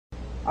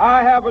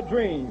I have a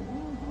dream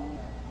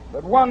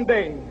that one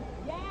day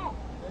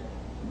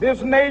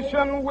this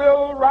nation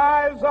will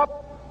rise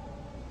up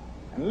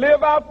and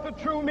live out the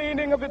true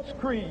meaning of its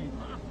creed.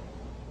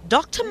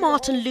 Dr.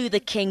 Martin Luther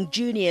King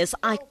Jr.'s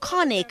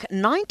iconic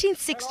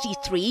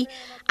 1963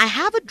 I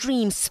Have a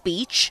Dream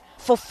speech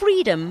for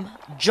freedom,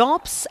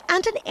 jobs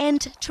and an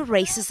end to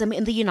racism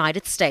in the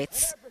United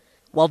States.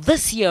 Well,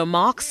 this year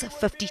marks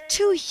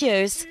 52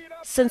 years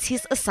since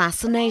his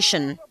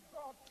assassination.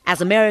 As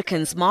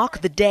Americans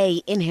mark the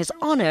day in his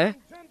honor,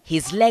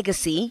 his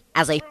legacy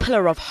as a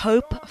pillar of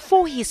hope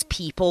for his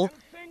people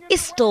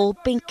is still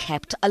being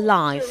kept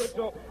alive.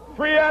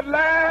 Free at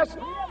last,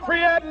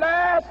 free at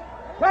last.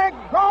 Thank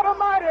God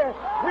Almighty,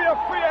 we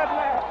are free at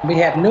last. We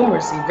have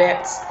numerous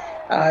events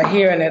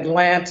here in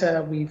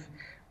Atlanta.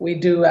 We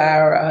do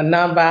our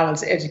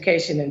nonviolence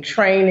education and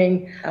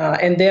training.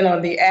 And then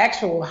on the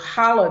actual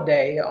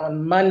holiday,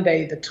 on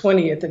Monday, the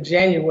 20th of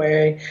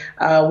January,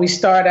 we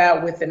start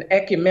out with an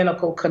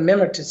ecumenical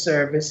commemorative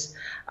service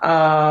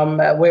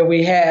where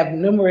we have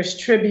numerous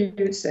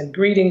tributes and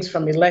greetings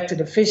from elected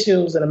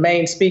officials and a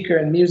main speaker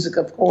and music,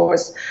 of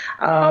course.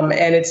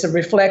 And it's a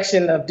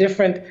reflection of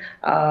different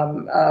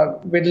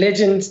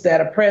religions that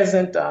are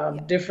present,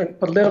 different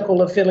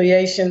political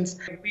affiliations.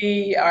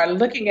 We are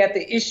looking at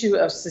the issue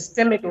of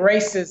systemic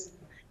racism,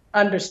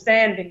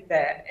 understanding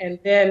that. And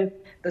then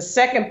the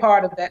second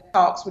part of that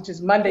talks, which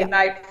is Monday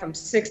night from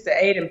 6 to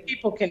 8, and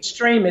people can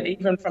stream it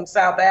even from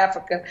South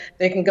Africa.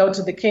 They can go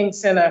to the King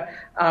Center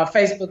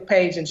Facebook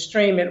page and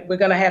stream it. We're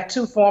going to have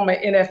 2 former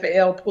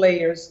NFL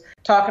players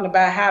talking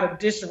about how to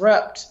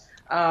disrupt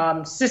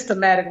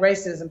systematic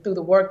racism through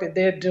the work that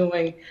they're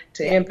doing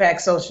to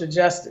impact social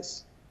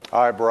justice.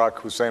 I, Barack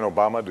Hussein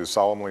Obama, do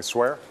solemnly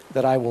swear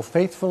that I will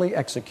faithfully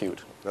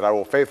execute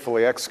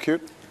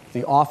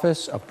the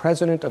office of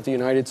President of the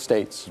United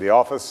States. The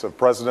office of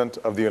President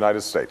of the United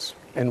States.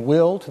 And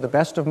will, to the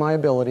best of my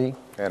ability.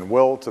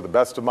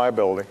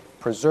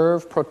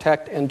 Preserve,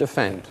 protect, and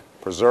defend.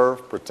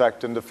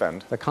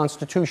 The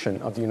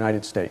Constitution of the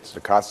United States. The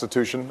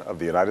Constitution of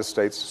the United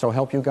States. So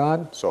help you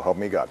God. So help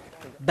me God.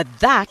 But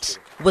that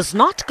was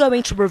not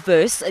going to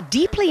reverse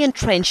deeply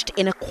entrenched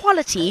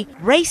inequality,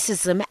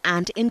 racism,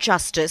 and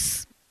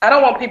injustice. I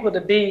don't want people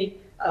to be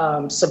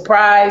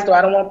surprised, or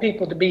I don't want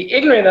people to be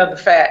ignorant of the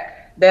fact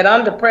that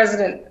under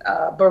President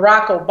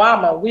Barack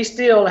Obama, we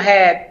still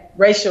had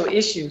racial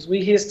issues.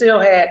 We still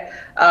had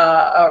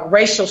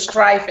racial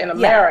strife in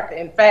America.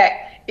 In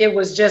fact, it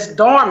was just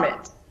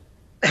dormant.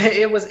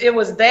 It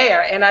was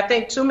there. And I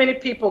think too many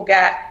people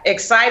got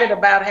excited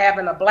about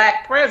having a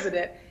black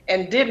president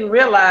and didn't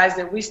realize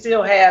that we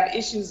still have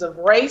issues of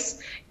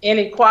race,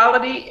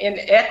 inequality,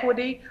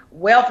 inequity,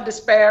 wealth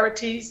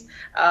disparities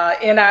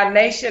in our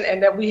nation,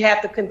 and that we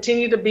have to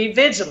continue to be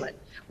vigilant.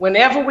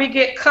 Whenever we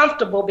get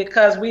comfortable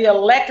because we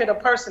elected a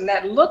person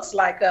that looks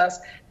like us,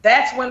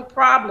 that's when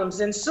problems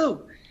ensue.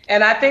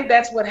 And I think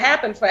that's what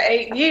happened for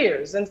 8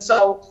 years. And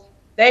so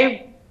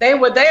they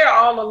were there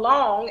all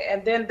along,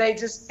 and then they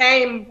just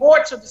came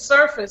more to the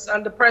surface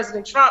under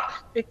President Trump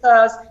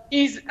because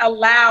he's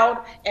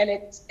allowed and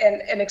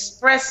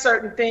expressed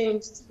certain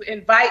things to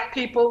invite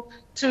people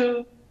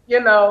to,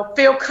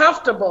 feel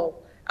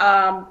comfortable,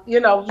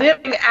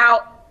 living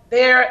out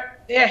their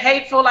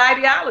hateful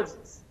ideologies.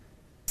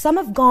 Some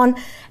have gone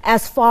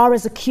as far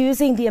as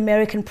accusing the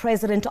American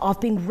president of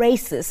being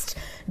racist.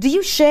 Do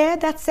you share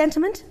that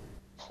sentiment?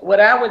 What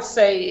I would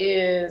say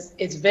is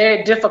it's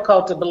very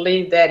difficult to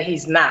believe that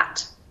he's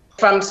not.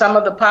 From some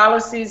of the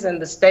policies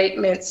and the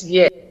statements,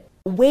 yes.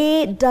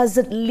 Where does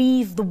it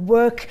leave the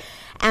work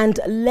and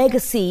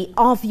legacy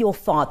of your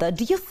father?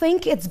 Do you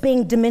think it's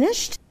being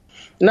diminished?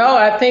 No,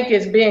 I think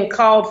it's being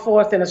called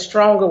forth in a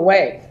stronger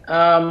way.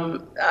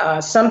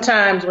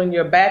 Sometimes when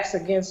your back's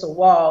against a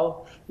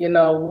wall,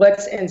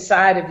 what's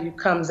inside of you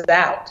comes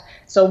out.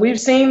 So we've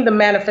seen the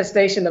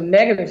manifestation of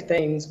negative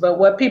things, but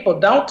what people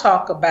don't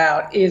talk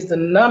about is the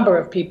number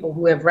of people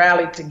who have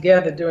rallied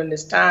together during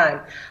this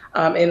time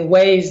in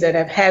ways that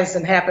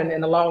hasn't happened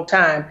in a long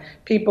time.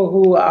 People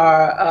who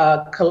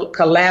are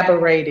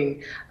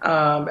collaborating,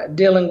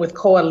 dealing with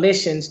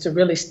coalitions to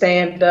really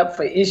stand up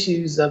for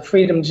issues of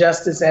freedom,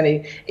 justice,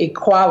 and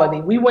equality.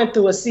 We went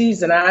through a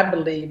season, I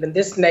believe, in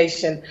this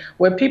nation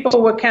where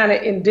people were kind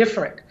of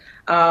indifferent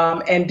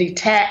and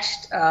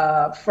detached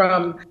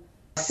from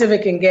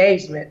civic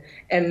engagement.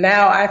 And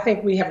now I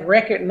think we have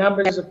record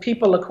numbers of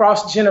people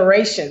across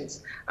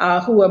generations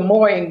who are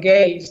more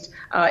engaged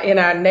in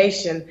our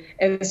nation.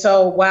 And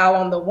so while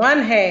on the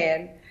one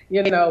hand,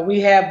 we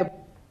have the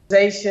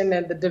polarization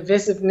and the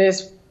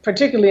divisiveness,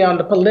 particularly on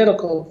the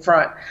political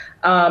front,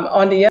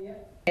 on the other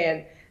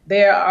hand,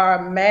 there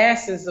are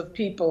masses of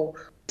people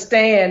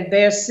understand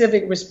their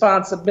civic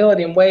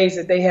responsibility in ways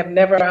that they have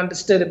never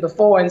understood it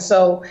before. And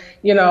so,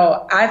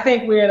 I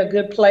think we're in a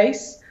good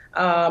place.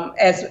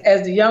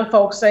 As the young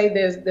folks say,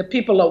 the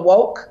people are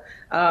woke,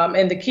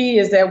 and the key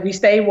is that we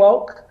stay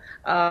woke.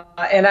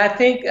 And I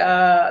think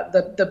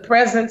the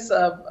presence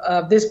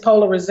of this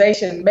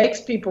polarization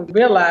makes people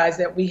realize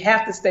that we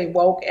have to stay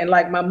woke. And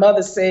like my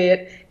mother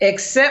said,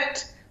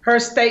 accept her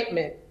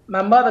statement,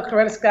 My mother,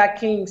 Coretta Scott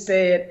King,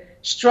 said,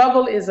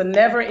 "Struggle is a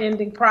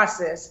never-ending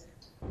process."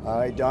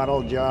 I,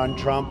 Donald John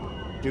Trump,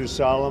 do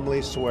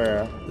solemnly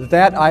swear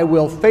that I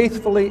will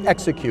faithfully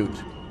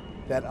execute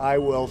that I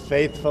will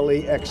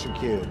faithfully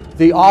execute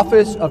the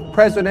office of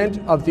President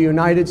of the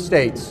United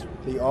States.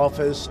 the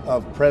office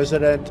of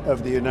President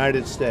of the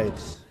United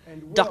States.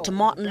 Dr.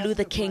 Martin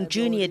Luther King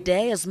Jr.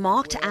 Day is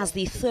marked as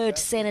the third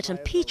Senate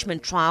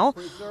impeachment trial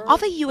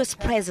of a U.S.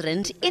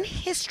 president in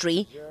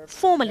history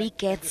formally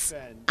gets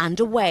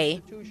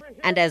underway.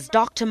 And as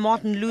Dr.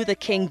 Martin Luther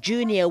King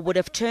Jr. would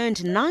have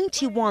turned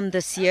 91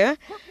 this year,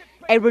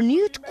 a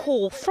renewed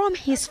call from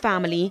his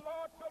family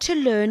to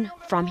learn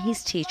from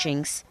his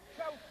teachings.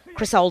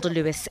 Criselda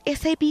Lewis,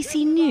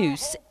 SABC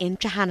News in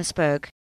Johannesburg.